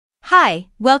Hi,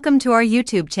 welcome to our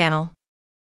YouTube channel.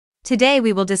 Today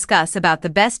we will discuss about the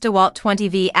best DEWALT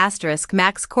 20V**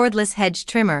 Max Cordless Hedge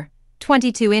Trimmer,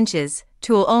 22 inches,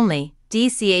 tool only,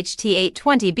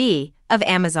 DCHT820B, of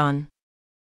Amazon.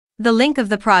 The link of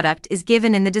the product is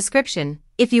given in the description.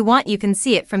 If you want you can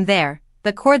see it from there.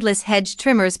 The Cordless Hedge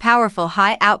Trimmer's powerful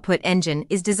high-output engine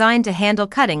is designed to handle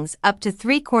cuttings up to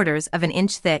 3/4 of an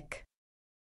inch thick.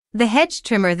 The hedge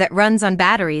trimmer that runs on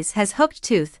batteries has hooked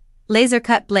tooth,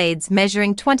 laser-cut blades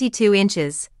measuring 22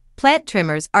 inches. Plant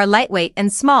trimmers are lightweight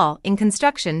and small in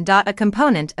construction. A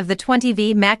component of the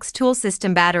 20V Max tool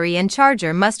system battery and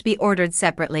charger must be ordered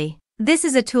separately. This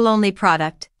is a tool-only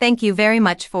product. Thank you very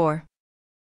much for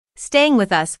staying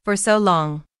with us for so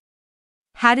long.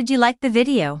 How did you like the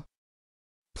video?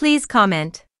 Please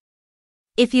comment.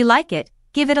 If you like it,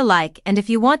 give it a like, and if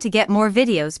you want to get more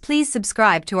videos please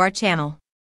subscribe to our channel.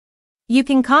 You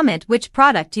can comment which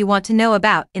product you want to know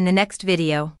about in the next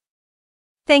video.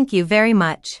 Thank you very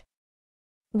much.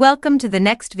 Welcome to the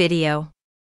next video.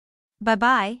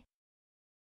 Bye-bye.